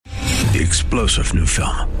the explosive new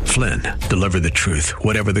film, Flynn, Deliver the Truth,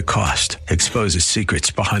 Whatever the Cost, exposes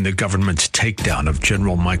secrets behind the government's takedown of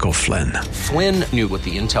General Michael Flynn. Flynn knew what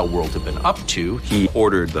the intel world had been up to. He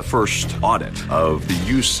ordered the first audit of the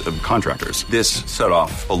use of contractors. This set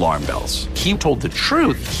off alarm bells. He told the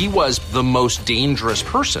truth. He was the most dangerous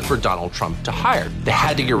person for Donald Trump to hire. They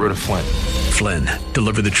had to get rid of Flynn. Flynn,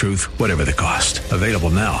 Deliver the Truth, Whatever the Cost. Available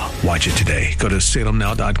now. Watch it today. Go to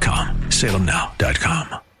salemnow.com.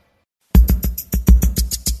 salemnow.com.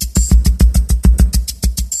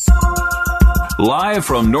 Live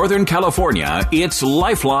from Northern California, it's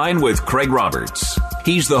Lifeline with Craig Roberts.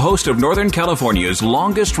 He's the host of Northern California's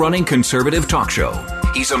longest-running conservative talk show.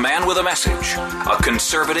 He's a man with a message, a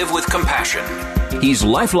conservative with compassion. He's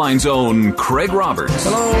Lifeline's own Craig Roberts.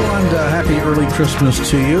 Hello, and happy early Christmas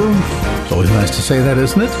to you. It's always nice to say that,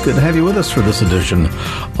 isn't it? Good to have you with us for this edition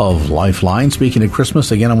of Lifeline. Speaking of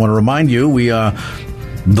Christmas, again, I want to remind you,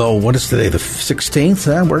 though, what is today, the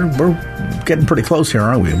 16th? We're getting pretty close here,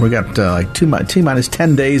 aren't we? We got like T-minus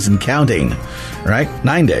 10 days and counting, right?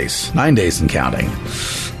 9 days and counting.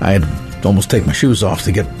 I had to almost take my shoes off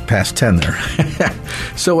to get past 10 there.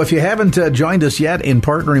 So if you haven't joined us yet in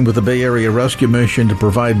partnering with the Bay Area Rescue Mission to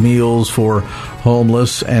provide meals for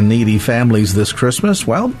homeless and needy families this Christmas,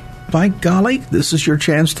 well, by golly, this is your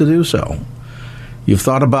chance to do so. You've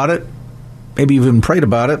thought about it, maybe you've even prayed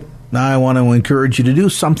about it. Now I want to encourage you to do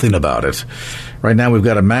something about it. Right now we've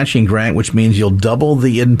got a matching grant, which means you'll double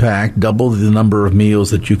the impact, double the number of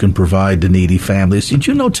meals that you can provide to needy families. Did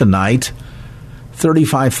you know tonight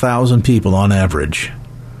 35,000 people on average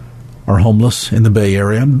are homeless in the Bay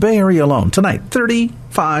Area? Bay Area alone tonight,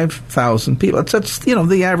 35,000 people. That's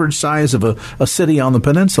the average size of a city on the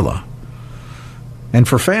peninsula. And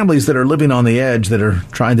for families that are living on the edge, that are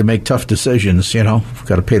trying to make tough decisions, we've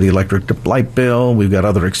got to pay the electric light bill, we've got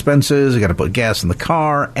other expenses, we've got to put gas in the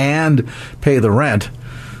car and pay the rent.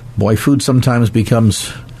 Boy, food sometimes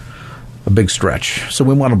becomes a big stretch. So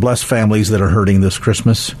we want to bless families that are hurting this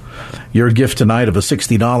Christmas. Your gift tonight of a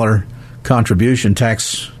 $60 contribution,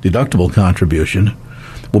 tax-deductible contribution,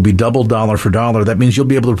 will be double dollar for dollar. That means you'll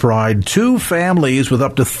be able to provide 2 families with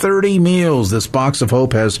up to 30 meals. This Box of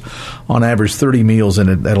Hope has, on average, 30 meals in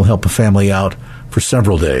it. That'll help a family out for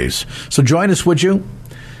several days. So join us, would you?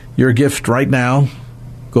 Your gift right now,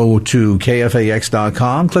 go to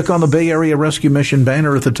KFAX.com. Click on the Bay Area Rescue Mission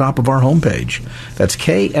banner at the top of our homepage. That's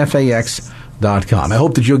KFAX.com. I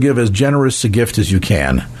hope that you'll give as generous a gift as you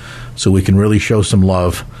can so we can really show some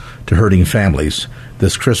love to hurting families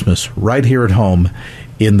this Christmas right here at home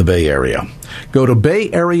in the Bay Area. Go to the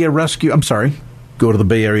Bay Area Rescue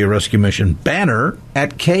Mission banner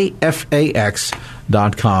at KFAX.com.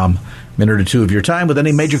 Minute or two of your time with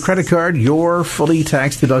any major credit card, your fully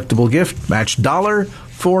tax-deductible gift, matched dollar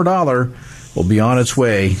for dollar, will be on its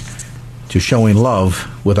way to showing love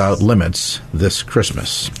without limits this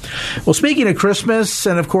Christmas. Well, speaking of Christmas,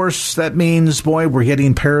 and of course that means, boy, we're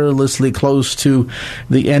getting perilously close to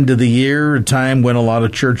the end of the year, a time when a lot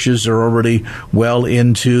of churches are already well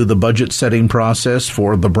into the budget setting process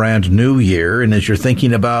for the brand new year. And as you're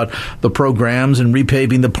thinking about the programs and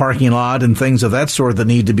repaving the parking lot and things of that sort that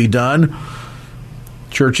need to be done,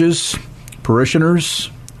 churches, parishioners,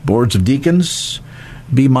 boards of deacons,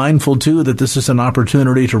 be mindful, too, that this is an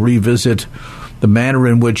opportunity to revisit the manner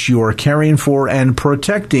in which you are caring for and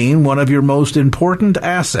protecting one of your most important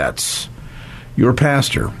assets, your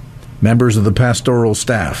pastor, members of the pastoral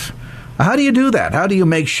staff. How do you do that? How do you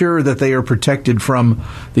make sure that they are protected from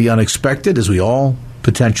the unexpected, as we all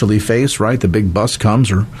potentially face, right? The big bus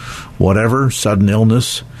comes or whatever, sudden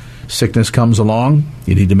illness, sickness comes along.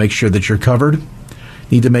 You need to make sure that you're covered.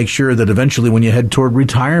 Need to make sure that eventually when you head toward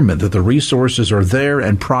retirement that the resources are there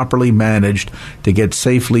and properly managed to get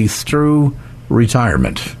safely through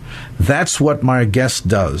retirement. That's what my guest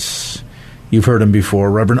does. You've heard him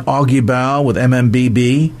before, Reverend Augie Bao with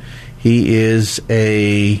MMBB. He is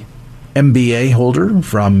a MBA holder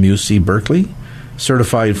from UC Berkeley,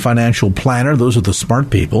 certified financial planner. Those are the smart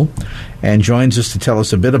people. And joins us to tell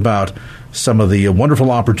us a bit about some of the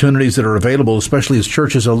wonderful opportunities that are available, especially as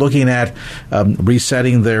churches are looking at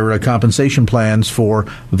resetting their compensation plans for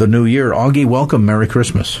the new year. Augie, welcome. Merry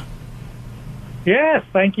Christmas. Yes,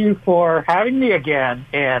 thank you for having me again.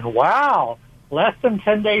 And wow, less than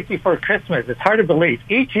 10 days before Christmas. It's hard to believe.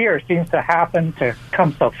 Each year seems to happen to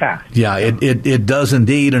come so fast. Yeah, it does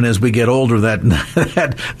indeed. And as we get older,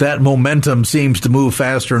 that momentum seems to move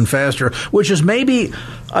faster and faster, which is maybe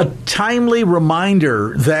a timely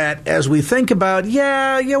reminder that as we think about,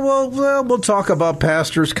 we'll talk about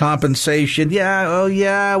pastors' compensation. We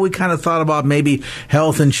kind of thought about maybe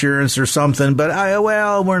health insurance or something, but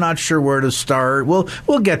we're not sure where to start.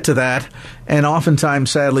 We'll get to that. And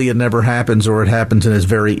oftentimes, sadly, it never happens, or it happens and is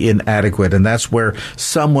very inadequate. And that's where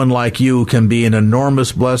someone like you can be an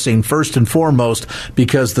enormous blessing, first and foremost,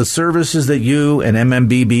 because the services that you and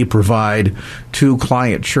MMBB provide to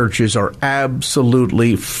client churches are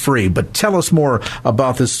absolutely free. But tell us more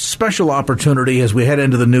about this special opportunity as we head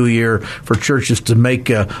into the new year for churches to make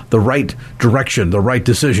the right direction, the right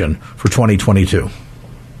decision for 2022.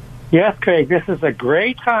 Yes, Craig, this is a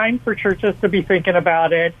great time for churches to be thinking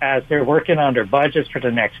about it as they're working on their budgets for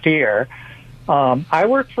the next year. I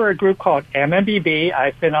work for a group called MMBB.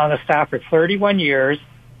 I've been on the staff for 31 years.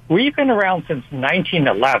 We've been around since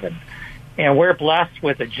 1911, and we're blessed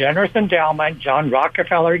with a generous endowment. John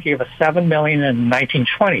Rockefeller gave us $7 million in the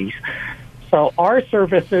 1920s. So our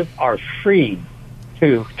services are free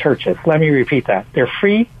to churches. Let me repeat that. They're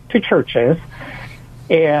free to churches,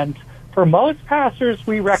 and for most pastors,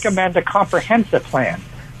 we recommend a comprehensive plan,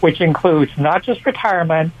 which includes not just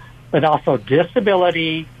retirement, but also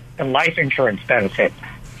disability and life insurance benefits.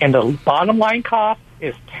 And the bottom line cost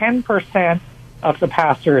is 10% of the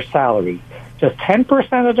pastor's salary. Just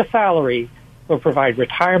 10% of the salary will provide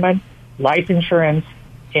retirement, life insurance,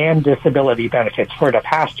 and disability benefits for the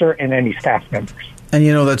pastor and any staff members. And,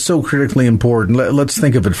 that's so critically important. Let's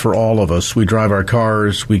think of it for all of us. We drive our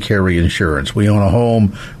cars, we carry insurance. We own a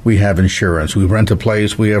home, we have insurance. We rent a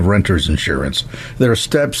place, we have renter's insurance. There are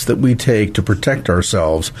steps that we take to protect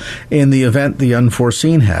ourselves in the event the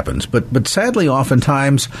unforeseen happens. But sadly,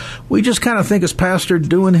 oftentimes, we just kind of think as pastor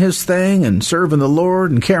doing his thing and serving the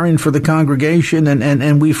Lord and caring for the congregation,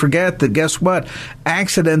 and we forget that, guess what?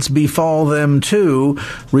 Accidents befall them too.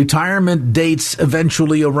 Retirement dates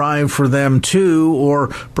eventually arrive for them too. Or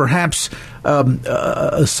perhaps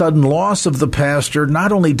a sudden loss of the pastor,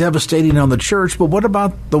 not only devastating on the church, but what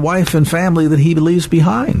about the wife and family that he leaves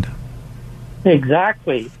behind?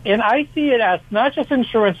 Exactly. And I see it as not just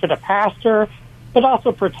insurance for the pastor, but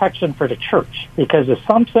also protection for the church. Because if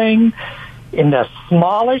something in the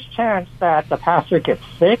smallest chance that the pastor gets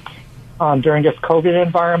sick during this COVID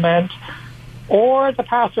environment, or the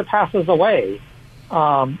pastor passes away,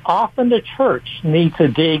 often the church needs to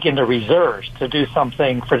dig into reserves to do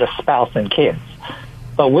something for the spouse and kids.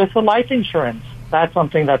 But with the life insurance, that's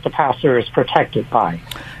something that the pastor is protected by.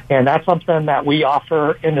 And that's something that we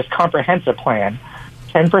offer in this comprehensive plan,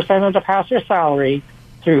 10% of the pastor's salary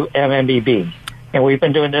through MMBB. And we've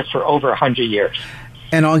been doing this for over 100 years.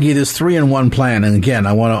 And Augie, this 3-in-1 plan, and again,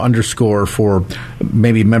 I want to underscore for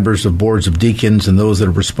maybe members of boards of deacons and those that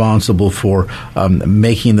are responsible for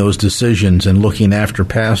making those decisions and looking after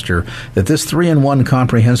pastor, that this 3-in-1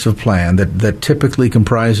 comprehensive plan that typically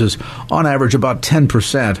comprises, on average, about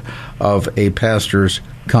 10% of a pastor's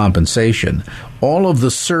compensation. All of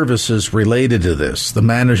the services related to this, the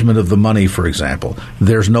management of the money, for example,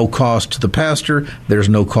 there's no cost to the pastor, there's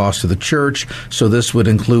no cost to the church, so this would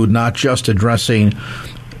include not just addressing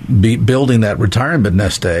building that retirement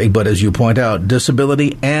nest egg, but as you point out,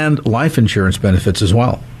 disability and life insurance benefits as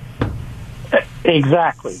well.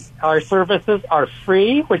 Exactly. Our services are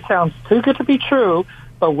free, which sounds too good to be true,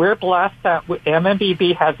 but we're blessed that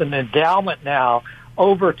MMBB has an endowment now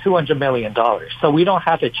over $200 million. So we don't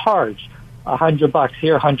have to charge $100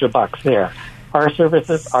 here, $100 there. Our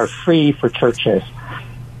services are free for churches.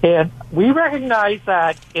 And we recognize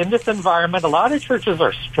that in this environment, a lot of churches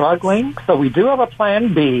are struggling. So we do have a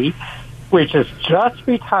plan B, which is just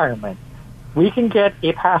retirement. We can get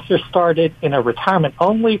a pastor started in a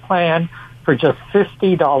retirement-only plan for just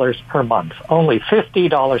 $50 per month, only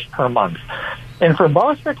 $50 per month. And for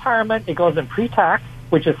most retirement, it goes in pre-tax,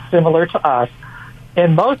 which is similar to us.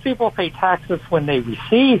 And most people pay taxes when they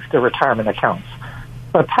receive the retirement accounts.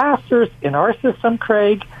 But pastors in our system,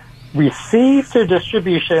 Craig, receive their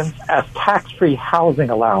distributions as tax-free housing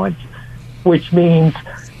allowance, which means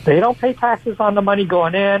they don't pay taxes on the money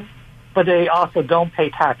going in, but they also don't pay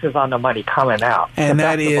taxes on the money coming out. And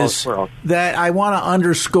that is that I want to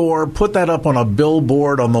underscore, put that up on a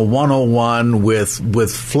billboard on the 101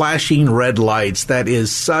 with flashing red lights. That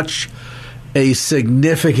is such a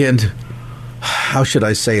significant how should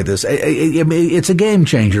I say this? It's a game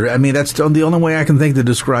changer. I mean, that's the only way I can think to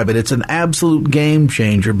describe it. It's an absolute game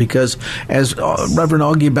changer because, as Reverend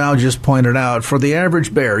Augie Bao just pointed out, for the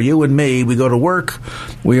average bear, you and me, we go to work,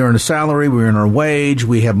 we earn a salary, we earn our wage,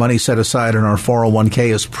 we have money set aside in our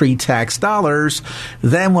 401k as pre-tax dollars.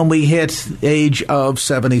 Then when we hit age of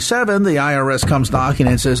 77, the IRS comes knocking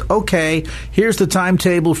and says, okay, here's the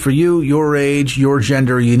timetable for you, your age, your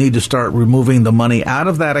gender. You need to start removing the money out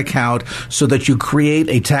of that account so that you create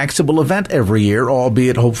a taxable event every year,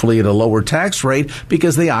 albeit hopefully at a lower tax rate,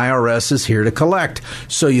 because the IRS is here to collect.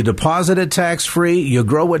 So you deposit it tax-free, you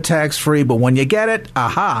grow it tax-free, but when you get it,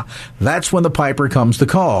 that's when the piper comes to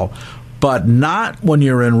call. But not when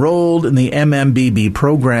you're enrolled in the MMBB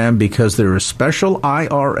program, because there is special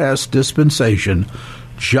IRS dispensation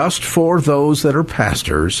just for those that are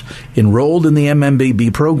pastors enrolled in the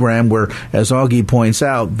MMBB program, where, as Augie points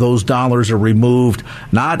out, those dollars are removed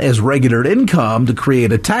not as regular income to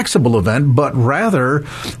create a taxable event, but rather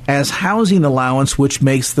as housing allowance, which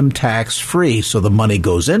makes them tax-free. So the money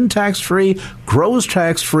goes in tax-free, grows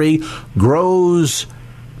tax-free, grows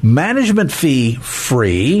management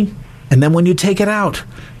fee-free, and then when you take it out,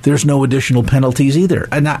 there's no additional penalties either.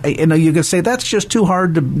 And you can say that's just too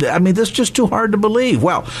hard to. That's just too hard to believe.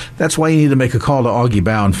 Well, that's why you need to make a call to Augie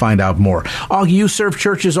Bao and find out more. Augie, you serve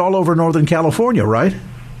churches all over Northern California, right?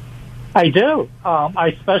 I do.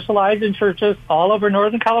 I specialize in churches all over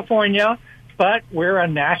Northern California, but we're a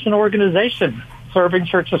national organization serving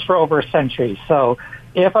churches for over a century. So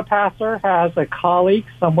if a pastor has a colleague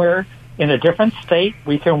somewhere in a different state,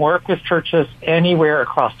 we can work with churches anywhere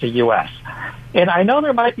across the U.S. And I know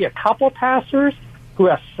there might be a couple pastors who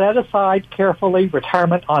have set aside carefully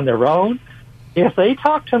retirement on their own. If they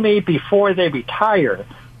talk to me before they retire,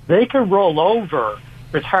 they can roll over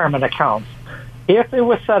retirement accounts if it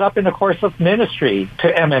was set up in the course of ministry to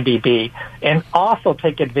MMBB, and also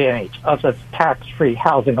take advantage of the tax-free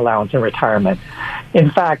housing allowance in retirement.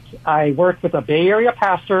 In fact, I worked with a Bay Area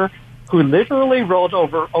pastor who literally rolled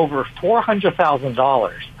over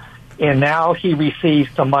 $400,000, and now he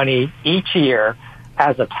receives the money each year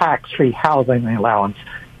as a tax-free housing allowance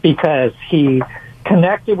because he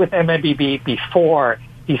connected with MMBB before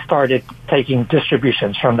he started taking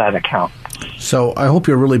distributions from that account. So I hope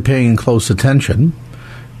you're really paying close attention,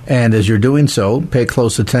 and as you're doing so, pay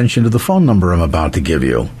close attention to the phone number I'm about to give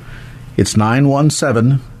you. It's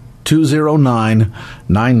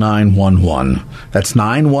 917-209-9911. That's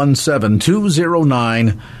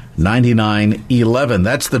 917-209-9911.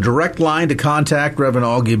 That's the direct line to contact Reverend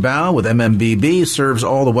Augie Bao with MMBB. Serves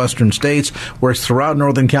all the western states, works throughout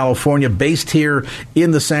Northern California, based here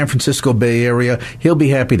in the San Francisco Bay Area. He'll be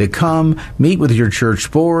happy to come, meet with your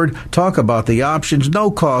church board, talk about the options,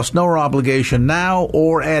 no cost, no obligation, now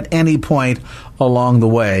or at any point along the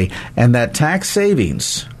way. And that tax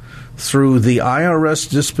savings through the IRS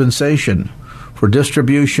dispensation for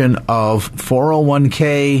distribution of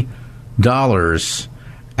 401k dollars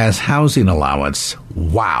as housing allowance.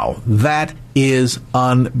 Wow, that is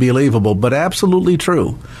unbelievable, but absolutely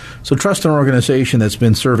true. So trust an organization that's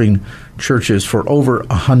been serving churches for over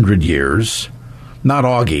 100 years. Not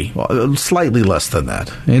Augie, well, slightly less than that.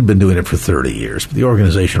 He'd been doing it for 30 years, but the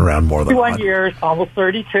organization around more than 31 years, almost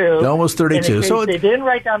 32. Almost 32. And so if they didn't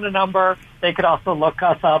write down the number, they could also look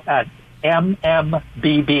us up at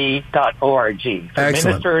mmbb.org. Excellent.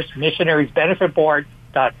 Ministers, Missionaries Benefit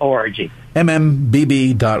Board.org.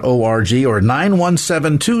 mmbb.org or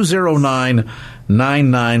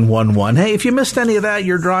 917-209-9911. Hey, if you missed any of that,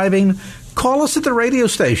 you're driving, call us at the radio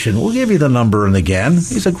station. We'll give you the number. And again,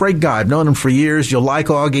 he's a great guy. I've known him for years. You'll like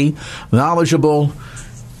Augie, knowledgeable.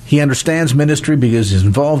 He understands ministry because he's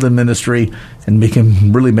involved in ministry, and he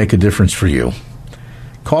can really make a difference for you.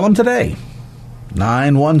 Call him today.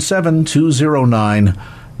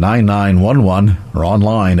 917-209-9911 or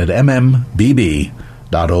online at mmbb.org.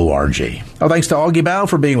 Oh, thanks to Augie Bao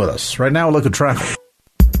for being with us. Right now, we'll look at traffic.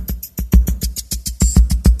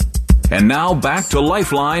 And now back to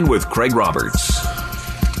Lifeline with Craig Roberts.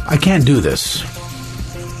 I can't do this.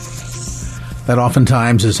 That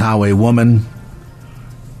oftentimes is how a woman,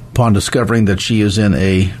 upon discovering that she is in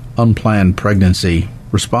a unplanned pregnancy,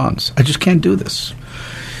 responds. I just can't do this.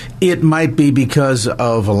 It might be because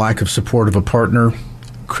of a lack of support of a partner,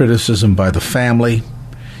 criticism by the family.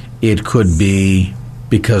 It could be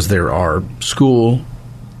because there are school,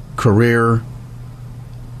 career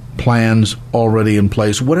plans already in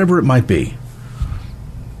place, whatever it might be.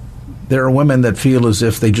 There are women that feel as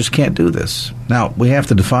if they just can't do this. Now, we have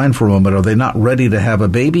to define for a moment, are they not ready to have a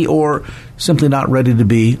baby or simply not ready to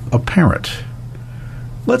be a parent?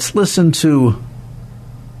 Let's listen to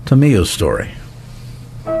Mia's story.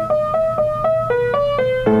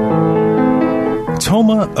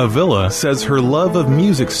 Toma Avila says her love of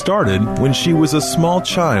music started when she was a small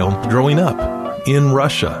child growing up in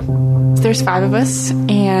Russia. There's 5 of us,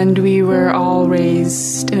 and we were all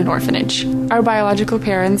raised in an orphanage. Our biological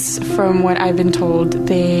parents, from what I've been told,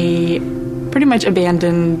 they pretty much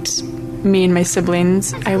abandoned me and my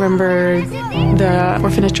siblings. I remember the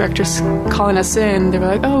orphanage directors calling us in. They were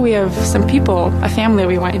like, oh, we have some people, a family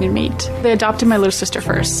we want you to meet. They adopted my little sister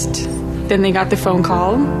first. Then they got the phone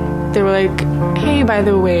call. They were like, hey, by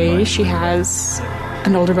the way, she has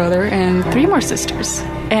an older brother and 3 more sisters.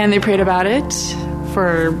 And they prayed about it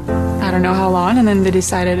for I don't know how long, and then they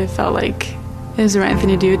decided it felt like it was the right thing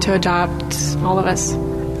to do to adopt all of us.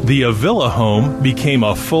 The Avila home became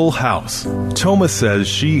a full house. Toma says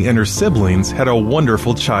she and her siblings had a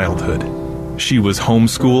wonderful childhood. She was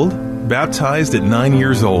homeschooled, baptized at 9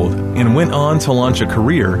 years old, and went on to launch a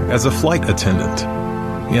career as a flight attendant.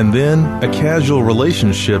 And then a casual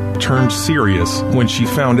relationship turned serious when she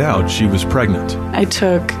found out she was pregnant. I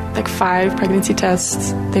took like 5 pregnancy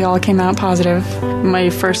tests. They all came out positive. My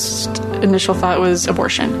first initial thought was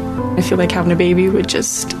abortion. I feel like having a baby would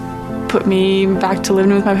just put me back to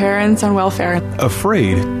living with my parents on welfare.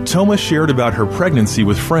 Afraid, Toma shared about her pregnancy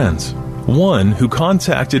with friends. One who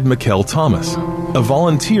contacted Mikkel Thomas, a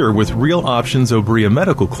volunteer with Real Options Obria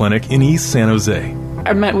Medical Clinic in East San Jose.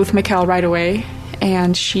 I met with Mikkel right away,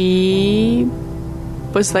 and she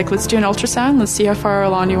was like, let's do an ultrasound. Let's see how far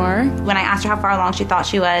along you are. When I asked her how far along she thought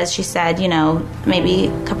she was, she said, maybe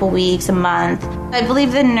a couple weeks, a month. I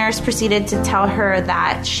believe the nurse proceeded to tell her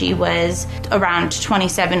that she was around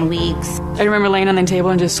 27 weeks. I remember laying on the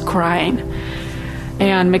table and just crying.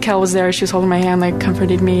 And Mikkel was there. She was holding my hand, like,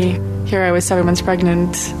 comforted me. Here I was 7 months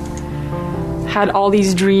pregnant. Had all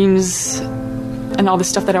these dreams and all the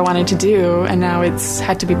stuff that I wanted to do, and now it's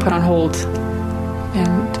had to be put on hold.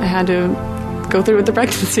 And I had to go through with the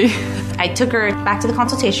pregnancy. I took her back to the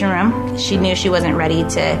consultation room. She knew she wasn't ready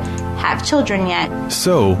to have children yet.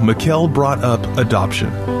 So Mikkel brought up adoption.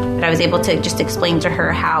 But I was able to just explain to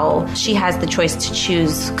her how she has the choice to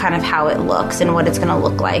choose kind of how it looks and what it's going to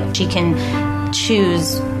look like. She can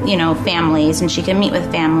choose, families, and she can meet with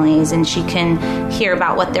families, and she can hear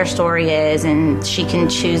about what their story is, and she can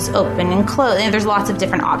choose open and closed. And there's lots of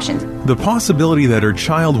different options. The possibility that her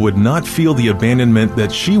child would not feel the abandonment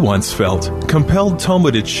that she once felt compelled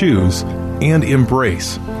Toma to choose and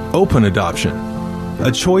embrace open adoption,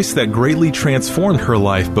 a choice that greatly transformed her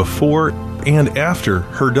life before and after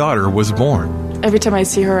her daughter was born. Every time I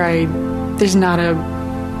see her, there's not a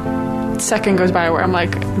second goes by where I'm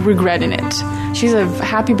like regretting it. She's a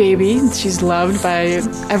happy baby. She's loved by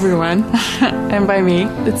everyone and by me.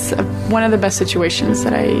 It's one of the best situations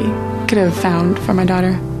that I could have found for my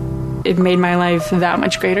daughter. It made my life that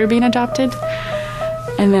much greater being adopted.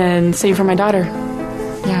 And then same for my daughter.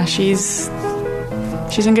 Yeah, she's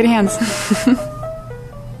in good hands.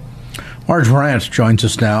 Marge Morant joins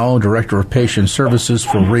us now, Director of Patient Services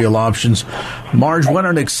for Real Options. Marge, what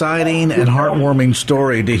an exciting and heartwarming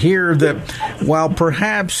story to hear that while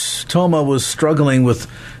perhaps Toma was struggling with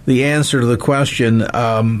the answer to the question,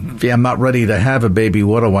 I'm not ready to have a baby,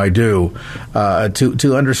 what do I do?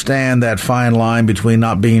 To understand that fine line between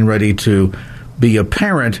not being ready to be a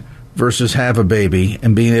parent versus have a baby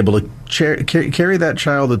and being able to carry that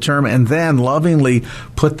child to term and then lovingly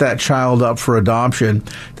put that child up for adoption.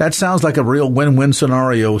 That sounds like a real win-win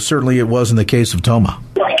scenario. Certainly it was in the case of Toma.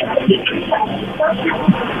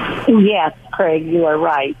 Yes, Craig, you are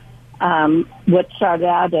right. What started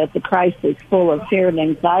out as a crisis full of fear and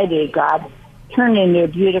anxiety, God turned into a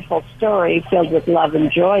beautiful story filled with love and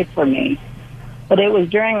joy for me. But it was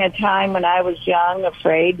during a time when I was young,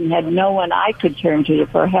 afraid, and had no one I could turn to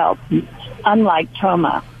for help, unlike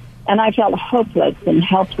Toma. And I felt hopeless and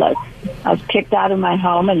helpless. I was kicked out of my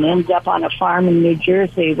home and ended up on a farm in New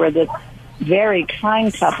Jersey where this very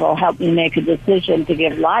kind couple helped me make a decision to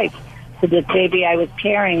give life to this baby I was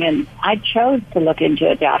carrying, and I chose to look into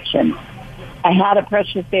adoption. I had a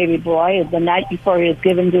precious baby boy, and the night before he was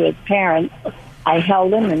given to his parents, I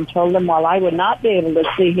held him and told him while I would not be able to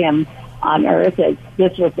see him on earth, as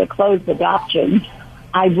this was a closed adoption,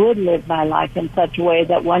 I would live my life in such a way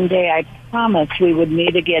that one day I promised we would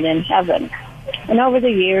meet again in heaven. And over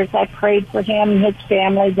the years, I prayed for him and his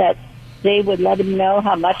family that they would let him know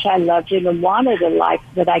how much I loved him and wanted a life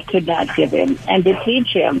that I could not give him, and to teach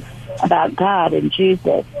him about God and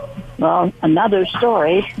Jesus. Well, another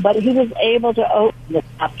story, but he was able to open the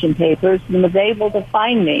adoption papers and was able to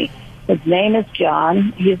find me. His name is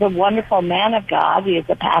John. He's a wonderful man of God. He is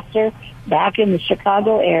a pastor back in the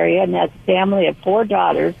Chicago area and has a family of 4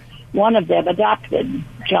 daughters one of them adopted.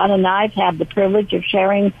 John and I have had the privilege of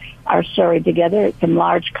sharing our story together at some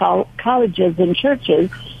large colleges and churches.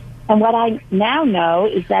 And what I now know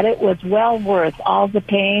is that it was well worth all the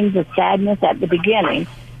pain, the sadness at the beginning,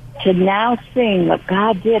 to now seeing what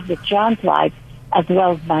God did with John's life as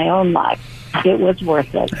well as my own life. It was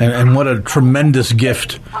worth it. And what a tremendous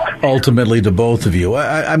gift, ultimately, to both of you.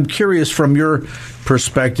 I'm curious from your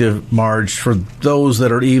perspective, Marge, for those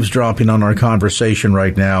that are eavesdropping on our conversation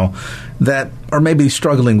right now that are maybe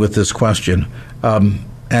struggling with this question,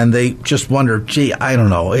 and they just wonder, gee, I don't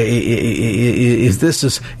know, if this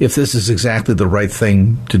is exactly the right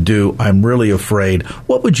thing to do. I'm really afraid.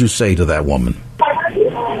 What would you say to that woman?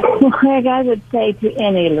 Well, Craig, I would say to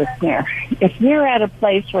any listener, if you're at a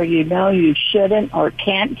place where you know you shouldn't or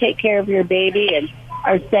can't take care of your baby and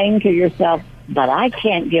are saying to yourself, but I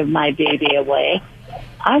can't give my baby away,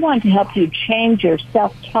 I want to help you change your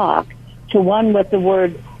self-talk to one with the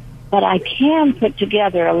word, but I can put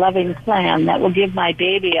together a loving plan that will give my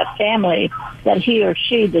baby a family that he or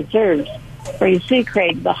she deserves. For you see,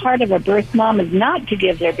 Craig, the heart of a birth mom is not to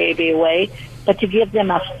give their baby away, but to give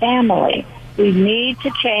them a family. We need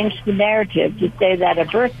to change the narrative to say that a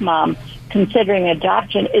birth mom considering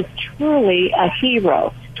adoption is truly a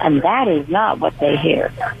hero, and that is not what they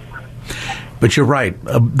hear. But you're right.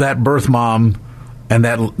 That birth mom and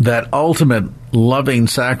that ultimate loving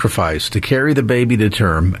sacrifice to carry the baby to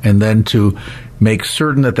term and then to make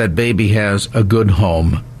certain that baby has a good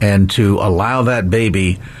home and to allow that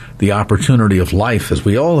baby the opportunity of life, as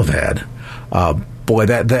we all have had. Boy,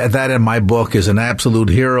 that in my book is an absolute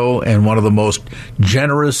hero and one of the most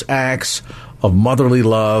generous acts of motherly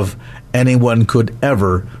love anyone could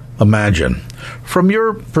ever imagine. From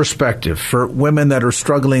your perspective, for women that are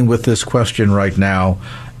struggling with this question right now,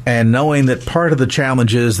 and knowing that part of the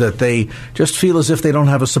challenge is that they just feel as if they don't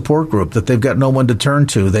have a support group, that they've got no one to turn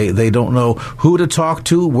to. They don't know who to talk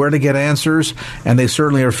to, where to get answers, and they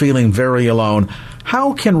certainly are feeling very alone.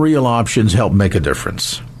 How can Real Options help make a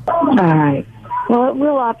difference? All right. Well, at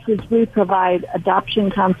Real Options, we provide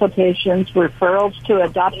adoption consultations, referrals to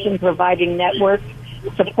adoption-providing networks,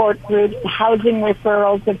 support groups, housing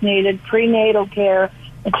referrals if needed, prenatal care,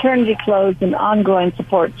 maternity clothes, and ongoing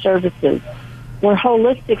support services. We're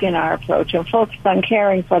holistic in our approach and focus on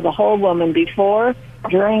caring for the whole woman before,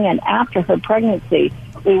 during, and after her pregnancy.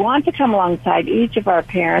 We want to come alongside each of our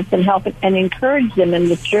parents and help and encourage them in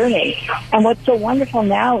this journey. And what's so wonderful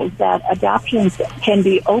now is that adoptions can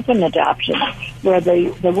be open adoptions, where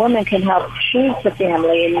the woman can help choose the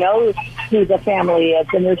family and knows who the family is.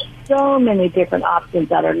 And there's so many different options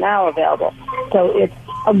that are now available. So it's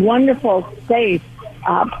a wonderful, safe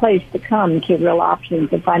place to come to Real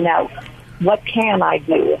Options and find out, what can I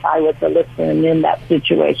do if I was a listener and in that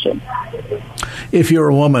situation? If you're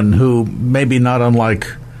a woman who, maybe not unlike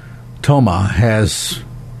Toma, has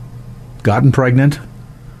gotten pregnant,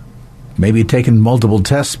 maybe taken multiple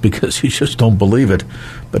tests because you just don't believe it,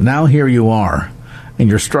 but now here you are, and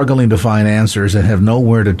you're struggling to find answers and have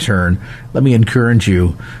nowhere to turn, let me encourage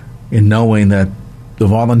you in knowing that the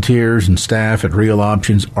volunteers and staff at Real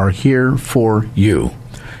Options are here for you.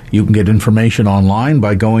 You can get information online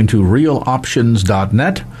by going to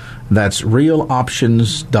realoptions.net. That's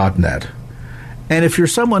realoptions.net. And if you're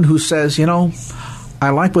someone who says, I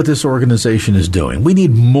like what this organization is doing, we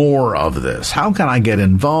need more of this. How can I get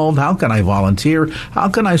involved? How can I volunteer? How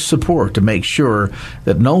can I support to make sure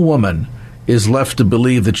that no woman is left to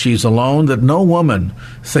believe that she's alone, that no woman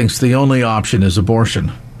thinks the only option is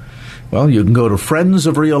abortion? Well, you can go to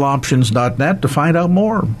friendsofrealoptions.net to find out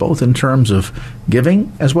more, both in terms of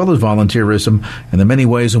giving as well as volunteerism and the many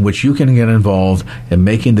ways in which you can get involved in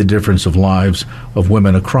making the difference of lives of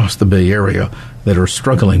women across the Bay Area that are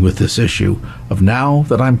struggling with this issue of now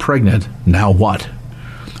that I'm pregnant, now what?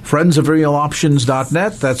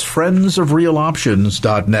 Friendsofrealoptions.net. That's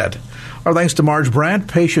friendsofrealoptions.net. Our thanks to Marge Brandt,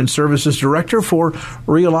 Patient Services Director for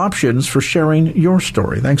Real Options, for sharing your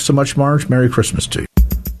story. Thanks so much, Marge. Merry Christmas to you.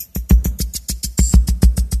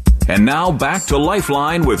 And now back to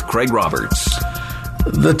Lifeline with Craig Roberts.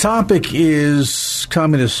 The topic is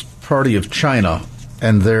Communist Party of China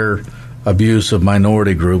and their abuse of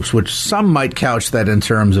minority groups, which some might couch that in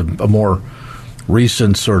terms of a more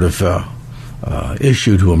recent sort of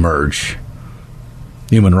issue to emerge.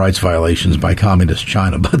 Human rights violations by Communist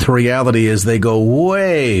China. But the reality is they go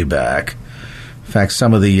way back. In fact,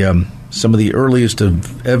 some of the earliest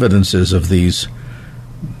of evidences of these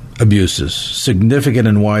abuses, significant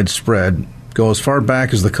and widespread, go as far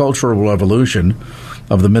back as the Cultural Revolution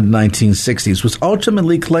of the mid-1960s, which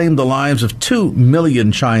ultimately claimed the lives of 2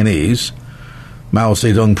 million Chinese, Mao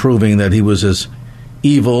Zedong proving that he was as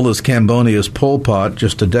evil as Cambodia's Pol Pot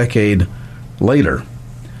just a decade later.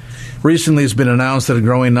 Recently, it's been announced that a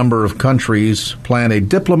growing number of countries plan a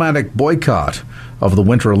diplomatic boycott of the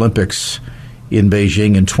Winter Olympics in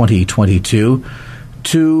Beijing in 2022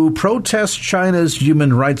 to protest China's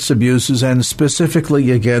human rights abuses and specifically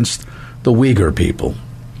against the Uyghur people.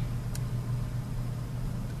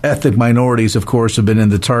 Ethnic minorities, of course, have been in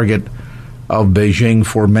the target of Beijing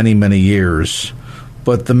for many, many years.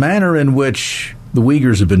 But the manner in which the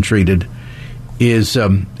Uyghurs have been treated is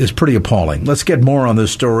pretty appalling. Let's get more on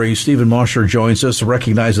this story. Stephen Mosher joins us, a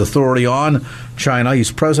recognized authority on China.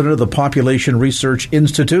 He's president of the Population Research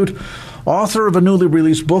Institute, author of a newly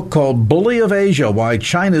released book called Bully of Asia, Why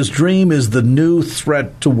China's Dream is the New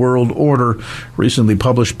Threat to World Order, recently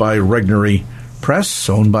published by Regnery Press,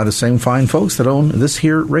 owned by the same fine folks that own this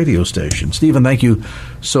here radio station. Stephen, thank you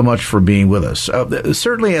so much for being with us.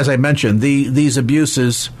 Certainly, as I mentioned, these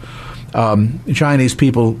abuses, Chinese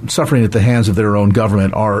people suffering at the hands of their own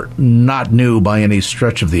government, are not new by any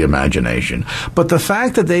stretch of the imagination. But the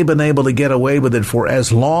fact that they've been able to get away with it for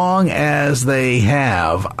as long as they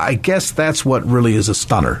have, I guess that's what really is a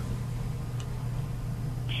stunner.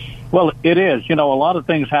 Well, it is. A lot of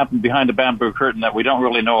things happen behind the bamboo curtain that we don't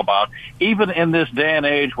really know about. Even in this day and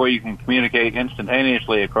age where you can communicate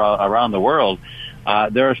instantaneously around the world,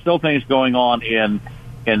 there are still things going on in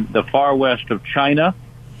the far west of China,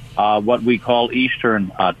 what we call Eastern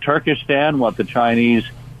Turkestan, what the Chinese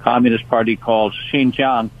Communist Party calls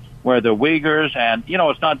Xinjiang, where the Uyghurs, and,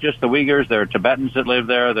 it's not just the Uyghurs, there are Tibetans that live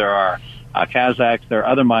there, there are Kazakhs, there are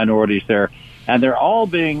other minorities there, and they're all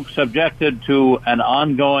being subjected to an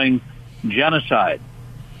ongoing genocide.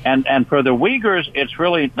 And for the Uyghurs, it's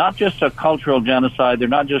really not just a cultural genocide. They're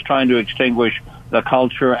not just trying to extinguish the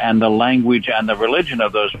culture and the language and the religion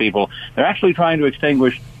of those people. They're actually trying to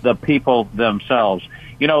extinguish the people themselves.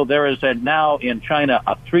 There is now in China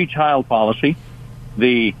a 3-child policy.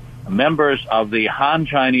 The members of the Han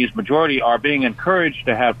Chinese majority are being encouraged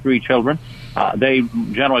to have 3 children. They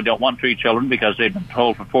generally don't want 3 children because they've been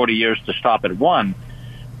told for 40 years to stop at 1.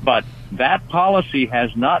 But that policy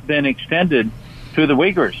has not been extended to the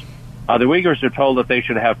Uyghurs. The Uyghurs are told that they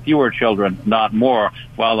should have fewer children, not more,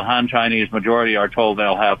 while the Han Chinese majority are told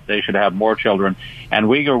they should have more children. And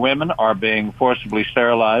Uyghur women are being forcibly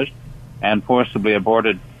sterilized and forcibly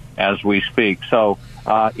aborted as we speak. So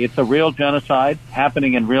it's a real genocide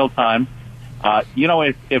happening in real time.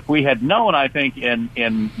 If we had known, I think, in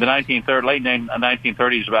the late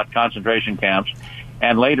 1930s about concentration camps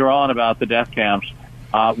and later on about the death camps,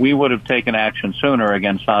 we would have taken action sooner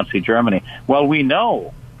against Nazi Germany. Well, we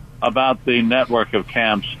know about the network of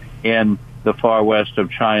camps in the far west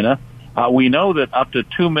of China. We know that up to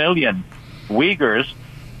 2 million Uyghurs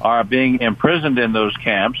are being imprisoned in those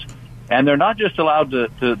camps, and they're not just allowed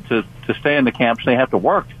to stay in the camps. They have to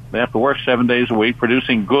work. They have to work 7 days a week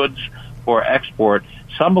producing goods for export,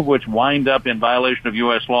 some of which wind up in violation of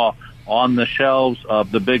U.S. law on the shelves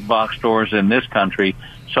of the big box stores in this country.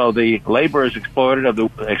 So the labor is exploited of the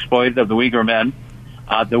Uyghur men.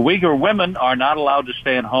 The Uyghur women are not allowed to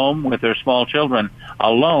stay at home with their small children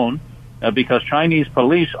alone because Chinese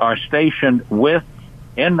police are stationed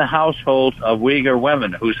in the households of Uyghur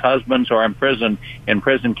women whose husbands are imprisoned in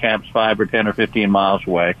prison camps 5 or 10 or 15 miles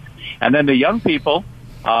away. And then the young people,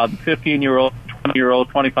 15-year-old, 20-year-old,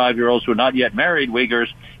 25-year-olds who are not yet married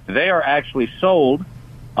Uyghurs, they are actually sold,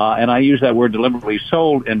 and I use that word deliberately,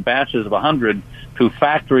 sold in batches of 100 to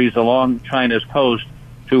factories along China's coast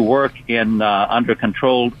to work in under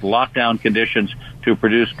controlled lockdown conditions to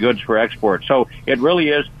produce goods for export. So it really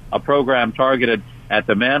is a program targeted at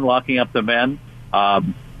the men, locking up the men, at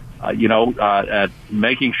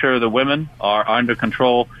making sure the women are under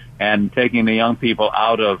control and taking the young people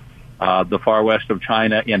out of the far west of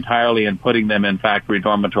China entirely and putting them in factory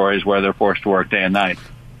dormitories where they're forced to work day and night.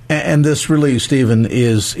 And this really, Stephen,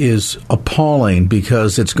 is appalling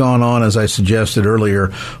because it's gone on, as I suggested earlier,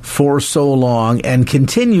 for so long and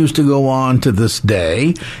continues to go on to this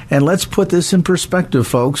day. And let's put this in perspective,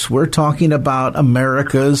 folks. We're talking about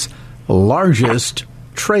America's largest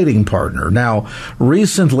trading partner. Now,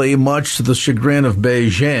 recently, much to the chagrin of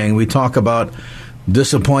Beijing, we talk about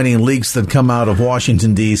disappointing leaks that come out of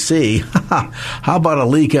Washington, D.C. How about a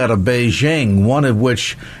leak out of Beijing, one of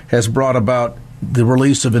which has brought about the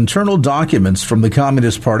release of internal documents from the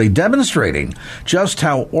Communist Party demonstrating just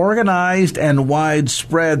how organized and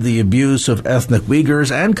widespread the abuse of ethnic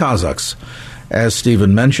Uyghurs and Kazakhs, as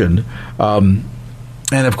Stephen mentioned. And,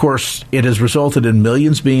 of course, it has resulted in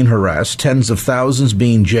millions being harassed, tens of thousands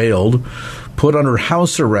being jailed, put under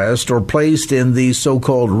house arrest, or placed in these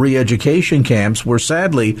so-called re-education camps where,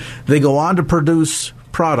 sadly, they go on to produce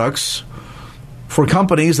products for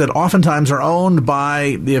companies that oftentimes are owned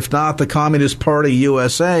by, if not the Communist Party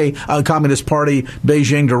USA, Communist Party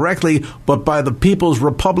Beijing directly, but by the People's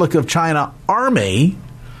Republic of China Army.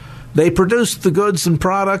 They produce the goods and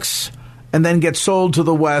products and then get sold to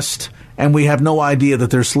the West, and we have no idea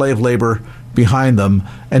that there's slave labor behind them,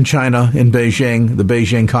 and China in Beijing, the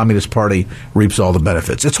Beijing Communist Party, reaps all the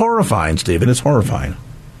benefits. It's horrifying, Stephen. It's horrifying.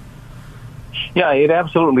 Yeah, it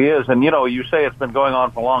absolutely is. And, you say it's been going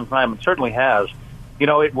on for a long time. It certainly has.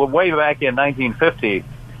 It way back in 1950,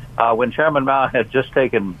 when Chairman Mao had just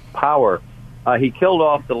taken power, he killed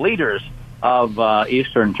off the leaders of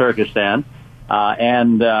eastern Turkestan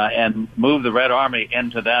and moved the Red Army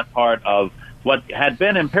into that part of what had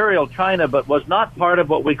been Imperial China, but was not part of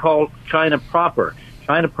what we call China proper.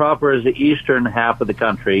 China proper is the eastern half of the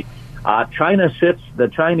country. The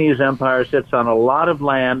Chinese Empire sits on a lot of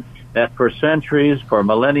land that for centuries, for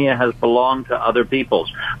millennia, has belonged to other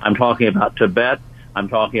peoples. I'm talking about Tibet. I'm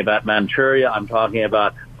talking about Manchuria. I'm talking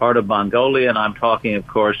about part of Mongolia. And I'm talking, of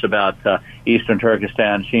course, about eastern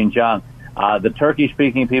Turkestan, Xinjiang. The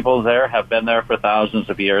Turkey-speaking peoples there have been there for thousands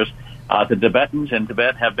of years. The Tibetans in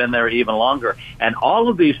Tibet have been there even longer. And all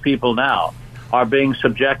of these people now are being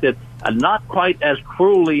subjected, not quite as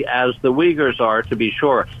cruelly as the Uyghurs are, to be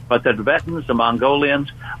sure, but the Tibetans, the Mongolians,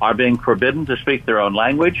 are being forbidden to speak their own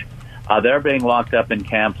language. They're being locked up in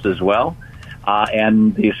camps as well.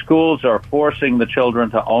 And the schools are forcing the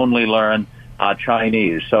children to only learn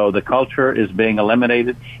Chinese. So the culture is being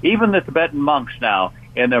eliminated. Even the Tibetan monks now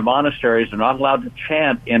in their monasteries are not allowed to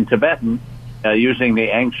chant in Tibetan using the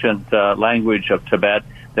ancient language of Tibet.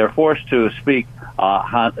 They're forced to speak,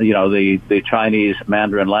 the Chinese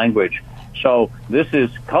Mandarin language. So this is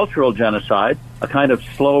cultural genocide, a kind of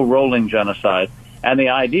slow-rolling genocide. And the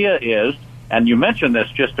idea is, and you mentioned this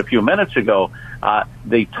just a few minutes ago,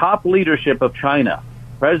 the top leadership of China,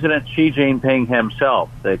 President Xi Jinping himself,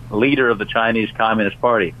 the leader of the Chinese Communist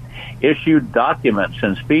Party, issued documents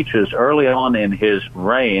and speeches early on in his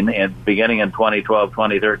reign, beginning in 2012,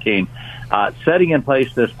 2013, setting in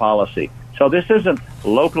place this policy. So this isn't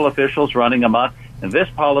local officials running amok. This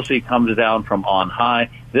policy comes down from on high.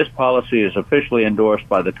 This policy is officially endorsed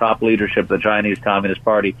by the top leadership of the Chinese Communist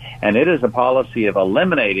Party, and it is a policy of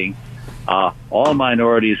eliminating all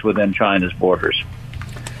minorities within China's borders.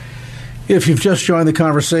 If you've just joined the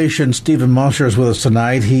conversation, Stephen Mosher is with us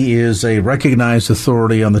tonight. He is a recognized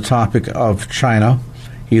authority on the topic of China.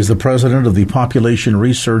 He is the president of the Population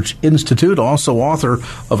Research Institute, also author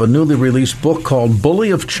of a newly released book called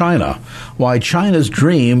Bully of China, Why China's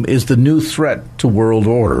Dream is the New Threat to World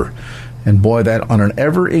Order. And boy, that on an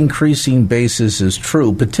ever-increasing basis is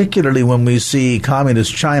true, particularly when we see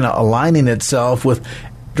communist China aligning itself with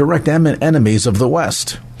direct enemies of the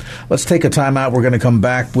West. Let's take a time out. We're going to come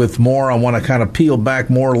back with more. I want to kind of peel back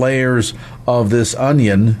more layers of this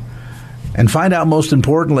onion and find out, most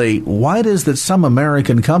importantly, why it is that some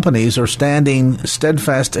American companies are standing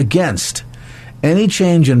steadfast against any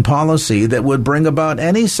change in policy that would bring about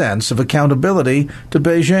any sense of accountability to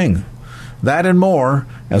Beijing. That and more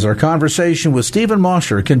as our conversation with Stephen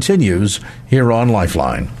Mosher continues here on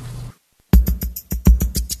Lifeline.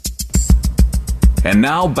 And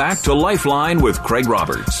now back to Lifeline with Craig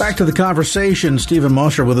Roberts. Back to the conversation. Stephen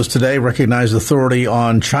Mosher with us today, recognized authority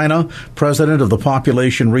on China, president of the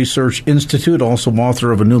Population Research Institute, also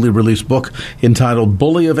author of a newly released book entitled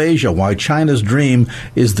Bully of Asia, Why China's Dream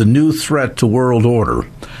is the New Threat to World Order.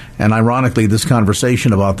 And ironically, this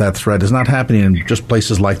conversation about that threat is not happening in just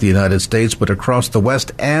places like the United States, but across the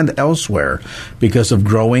West and elsewhere because of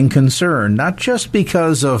growing concern, not just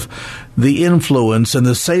because of the influence and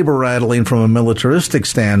the saber-rattling from a militaristic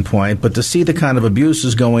standpoint, but to see the kind of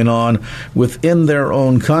abuses going on within their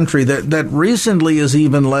own country that recently has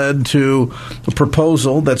even led to a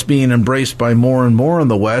proposal that's being embraced by more and more in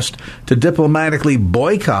the West to diplomatically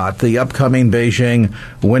boycott the upcoming Beijing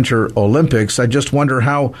Winter Olympics. I just wonder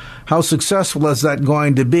how successful is that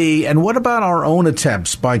going to be? And what about our own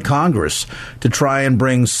attempts by Congress to try and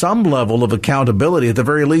bring some level of accountability, at the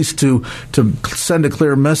very least to send a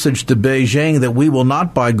clear message to Beijing that we will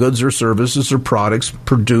not buy goods or services or products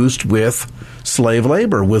produced with slave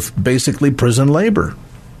labor, with basically prison labor?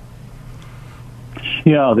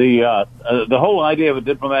 Yeah, the whole idea of a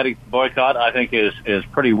diplomatic boycott, I think, is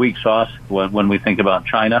pretty weak sauce when we think about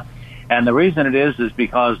China. And the reason it is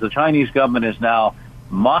because the Chinese government is now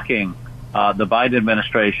mocking the Biden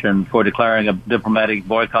administration for declaring a diplomatic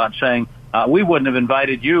boycott, saying, we wouldn't have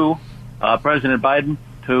invited you, President Biden,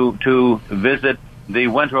 to visit the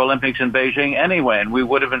Winter Olympics in Beijing anyway, and we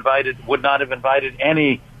would not have invited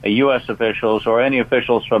any U.S. officials or any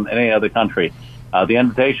officials from any other country. The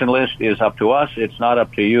invitation list is up to us. It's not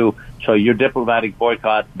up to you. So your diplomatic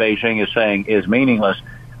boycott, Beijing is saying, is meaningless,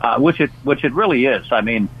 which it really is. I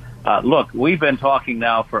mean, look, we've been talking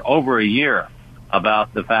now for over a year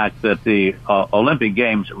about the fact that the Olympic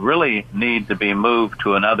Games really need to be moved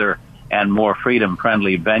to another and more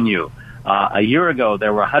freedom-friendly venue. A year ago,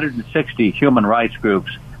 there were 160 human rights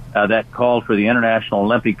groups that called for the International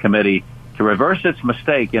Olympic Committee to reverse its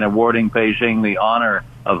mistake in awarding Beijing the honor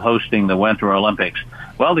of hosting the Winter Olympics.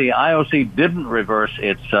 Well, the IOC didn't reverse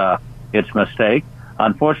its mistake.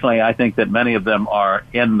 Unfortunately, I think that many of them are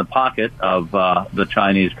in the pocket of the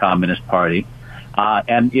Chinese Communist Party.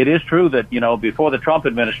 And it is true that, before the Trump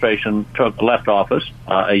administration left office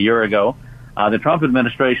a year ago, the Trump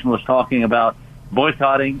administration was talking about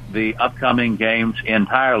boycotting the upcoming games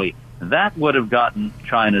entirely. That would have gotten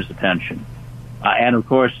China's attention. And, of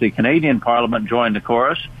course, the Canadian Parliament joined the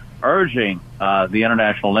chorus, urging the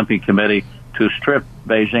International Olympic Committee to strip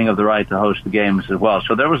Beijing of the right to host the games as well.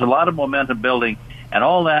 So there was a lot of momentum building, and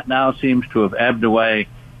all that now seems to have ebbed away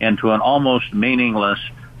into an almost meaningless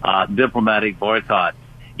diplomatic boycott.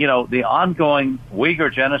 The ongoing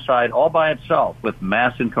Uyghur genocide all by itself, with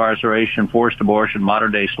mass incarceration, forced abortion,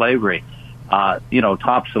 modern-day slavery,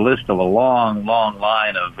 tops the list of a long, long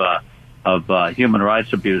line of human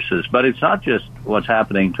rights abuses. But it's not just what's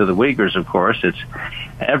happening to the Uyghurs, of course. It's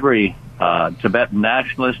every Tibetan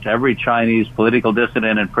nationalist, every Chinese political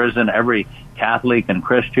dissident in prison, every Catholic and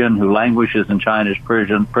Christian who languishes in China's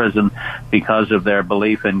prison because of their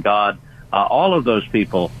belief in God. All of those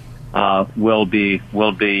people will be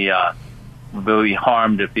harmed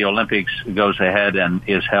if the Olympics goes ahead and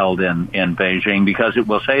is held in Beijing, because it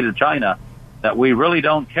will say to China that we really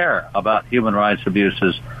don't care about human rights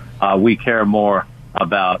abuses. We care more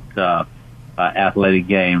about athletic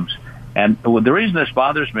games. And the reason this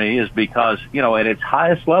bothers me is because, at its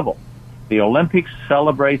highest level, the Olympics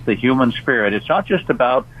celebrate the human spirit. It's not just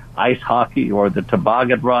about ice hockey or the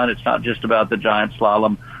toboggan run. It's not just about the giant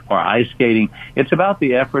slalom or ice skating. It's about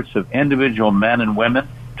the efforts of individual men and women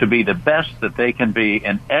to be the best that they can be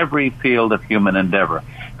in every field of human endeavor.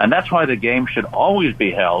 And that's why the games should always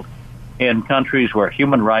be held in countries where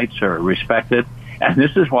human rights are respected. And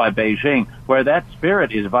this is why Beijing, where that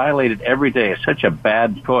spirit is violated every day, is such a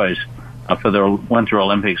bad choice for the Winter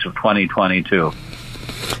Olympics of 2022.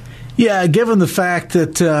 Yeah, given the fact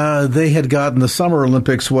that they had gotten the Summer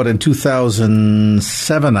Olympics, in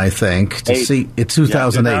 2007, I think, to see it's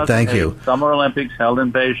 2008. Thank you. Summer Olympics held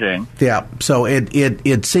in Beijing. Yeah, so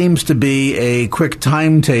it seems to be a quick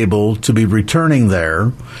timetable to be returning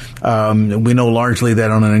there. We know largely that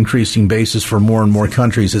on an increasing basis for more and more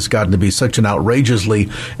countries, it's gotten to be such an outrageously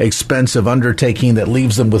expensive undertaking that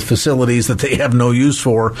leaves them with facilities that they have no use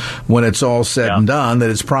for when it's all said and done, that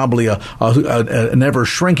it's probably an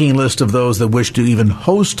ever-shrinking list of those that wish to even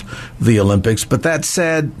host the Olympics. But that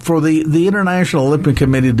said, for the International Olympic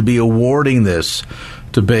Committee to be awarding this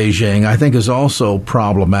to Beijing, I think is also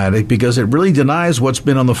problematic, because it really denies what's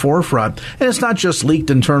been on the forefront. And it's not just leaked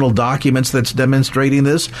internal documents that's demonstrating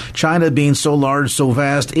this. China being so large, so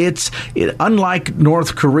vast, unlike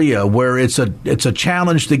North Korea, where it's a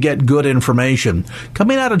challenge to get good information.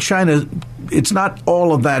 Coming out of China, it's not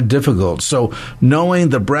all of that difficult. So knowing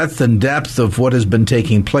the breadth and depth of what has been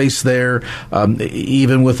taking place there,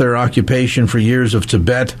 even with their occupation for years of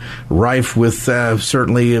Tibet, rife with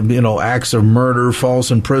certainly acts of murder, false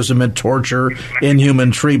imprisonment, torture, inhuman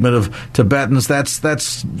treatment of Tibetans,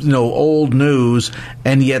 that's old news.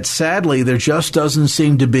 And yet, sadly, there just doesn't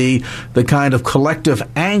seem to be the kind of collective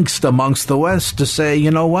angst amongst the West to say, you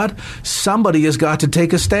know what, somebody has got to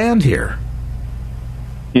take a stand here.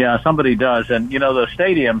 Yeah, somebody does. And, the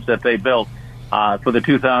stadiums that they built for the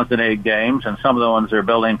 2008 games and some of the ones they're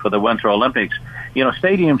building for the Winter Olympics,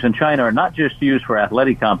 stadiums in China are not just used for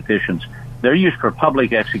athletic competitions. They're used for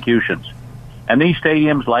public executions. And these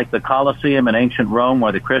stadiums, like the Colosseum in ancient Rome,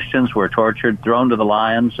 where the Christians were tortured, thrown to the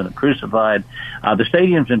lions, and crucified, the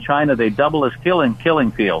stadiums in China, they double as killing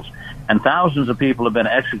fields. And thousands of people have been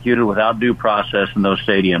executed without due process in those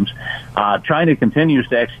stadiums. China continues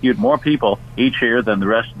to execute more people each year than the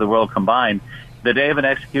rest of the world combined. The day of an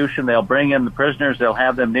execution, they'll bring in the prisoners. They'll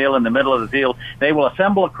have them kneel in the middle of the field. They will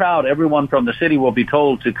assemble a crowd. Everyone from the city will be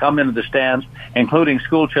told to come into the stands, including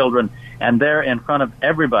school children. And there, in front of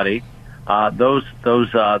everybody, those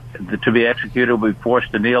to be executed will be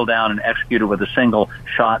forced to kneel down and executed with a single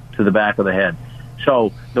shot to the back of the head.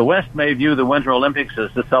 So the West may view the Winter Olympics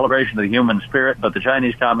as the celebration of the human spirit, but the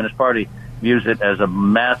Chinese Communist Party views it as a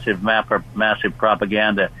massive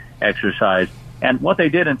propaganda exercise. And what they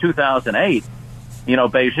did in 2008,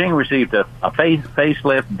 Beijing received a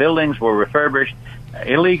facelift. Buildings were refurbished.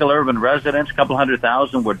 illegal urban residents. A couple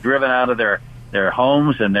 100,000 were driven out of their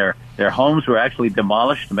homes, and their homes were actually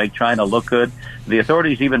demolished to make China look good. The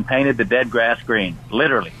authorities even painted the dead grass green,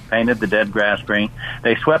 literally painted the dead grass green.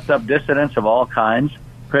 They swept up dissidents of all kinds,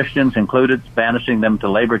 Christians included, banishing them to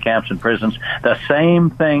labor camps and prisons. The same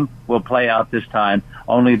thing will play out this time,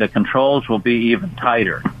 only the controls will be even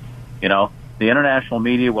tighter. You know, the international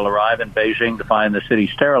media will arrive in Beijing to find the city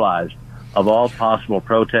sterilized of all possible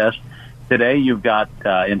protest. Today, you've got,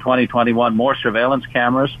 in 2021, more surveillance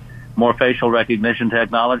cameras, more facial recognition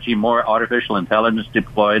technology, more artificial intelligence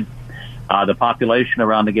deployed. The population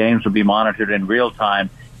around the games will be monitored in real time,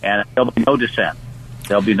 and there'll be no dissent.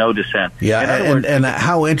 There'll be no dissent. Yeah, and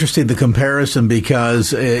how interesting the comparison,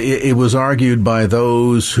 because it was argued by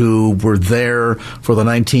those who were there for the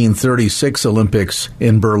 1936 Olympics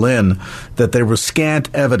in Berlin that there was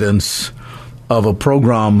scant evidence of a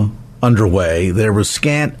program underway. There was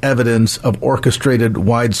scant evidence of orchestrated,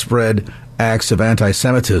 widespread acts of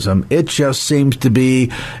anti-Semitism. It just seems to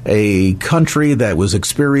be a country that was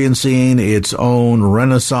experiencing its own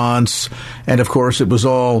renaissance, and of course it was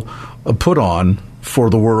all put on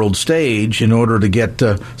for the world stage in order to get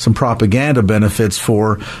some propaganda benefits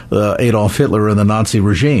for Adolf Hitler and the Nazi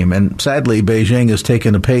regime. And sadly, Beijing has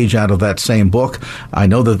taken a page out of that same book. I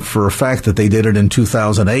know that for a fact that they did it in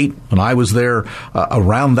 2008. When I was there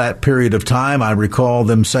around that period of time, I recall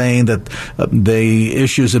them saying that the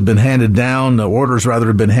issues had been handed down, the orders rather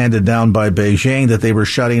had been handed down by Beijing, that they were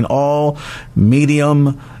shutting all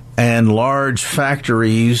medium and large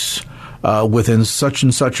factories within such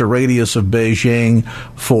and such a radius of Beijing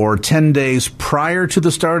for 10 days prior to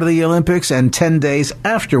the start of the Olympics and 10 days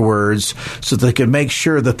afterwards, so they could make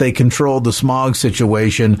sure that they controlled the smog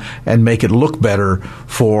situation and make it look better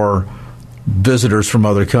for visitors from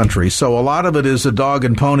other countries. So a lot of it is a dog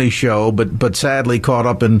and pony show, but sadly caught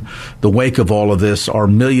up in the wake of all of this are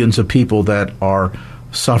millions of people that are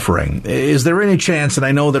suffering. Is there any chance, and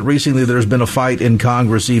I know that recently there's been a fight in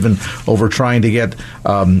Congress even over trying to get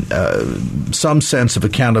some sense of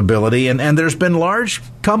accountability, and there's been large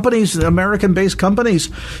companies, American-based companies,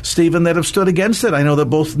 Stephen, that have stood against it. I know that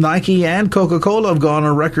both Nike and Coca-Cola have gone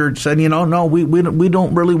on record saying, no, we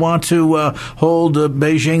don't really want to hold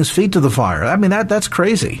Beijing's feet to the fire. I mean, that's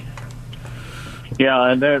crazy.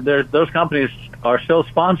 Yeah, and those companies are still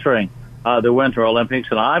sponsoring the Winter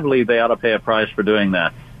Olympics, and I believe they ought to pay a price for doing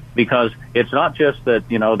that, because it's not just that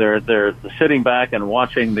they're sitting back and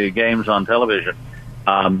watching the games on television,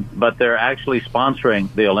 but they're actually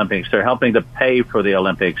sponsoring the Olympics. They're helping to pay for the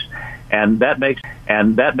Olympics, and that makes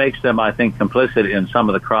them, I think, complicit in some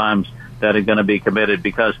of the crimes that are going to be committed,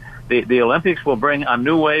 because the Olympics will bring a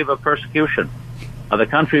new wave of persecution. The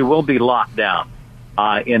country will be locked down.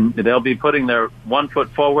 They'll be putting their one foot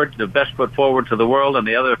forward, the best foot forward to the world, and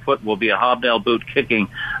the other foot will be a hobnail boot kicking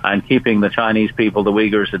and keeping the Chinese people, the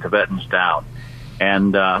Uyghurs, the Tibetans down.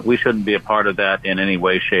 And we shouldn't be a part of that in any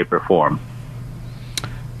way, shape, or form.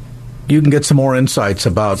 You can get some more insights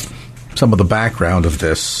about some of the background of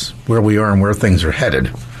this, where we are and where things are headed,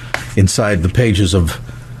 inside the pages of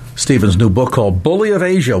Stephen's new book called Bully of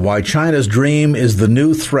Asia, Why China's Dream is the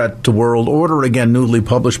New Threat to World Order, again, newly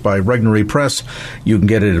published by Regnery Press. You can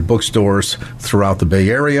get it at bookstores throughout the Bay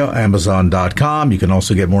Area, Amazon.com. You can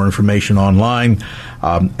also get more information online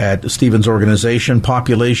at Stephen's organization,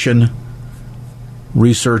 Population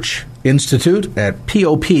Research Institute, at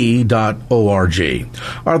pop.org.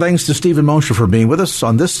 Our thanks to Stephen Mosher for being with us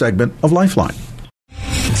on this segment of Lifeline.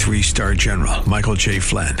 3-star General Michael J.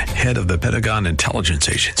 Flynn, head of the Pentagon Intelligence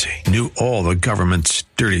Agency, knew all the government's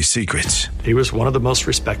dirty secrets. He was one of the most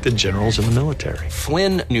respected generals in the military.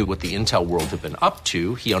 Flynn knew what the intel world had been up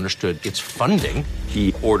to. He understood its funding.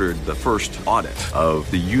 He ordered the first audit of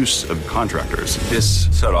the use of contractors. This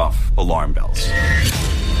set off alarm bells.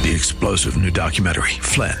 The explosive new documentary,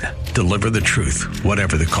 Flynn, Deliver the Truth,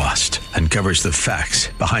 Whatever the Cost, uncovers the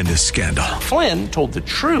facts behind this scandal. Flynn told the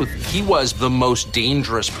truth. He was the most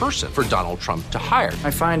dangerous person for Donald Trump to hire. I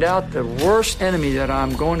find out the worst enemy that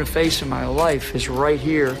I'm going to face in my life is right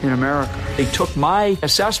here in America. They took my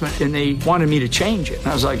assessment and they wanted me to change it. And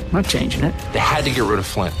I was like, I'm not changing it. They had to get rid of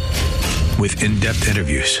Flynn. With in-depth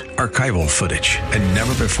interviews, archival footage, and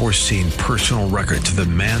never-before-seen personal records of the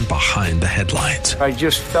man behind the headlines. I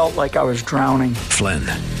just felt like I was drowning. Flynn,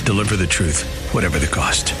 Deliver the Truth, Whatever the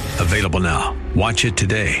Cost. Available now. Watch it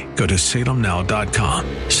today. Go to salemnow.com.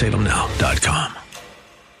 salemnow.com.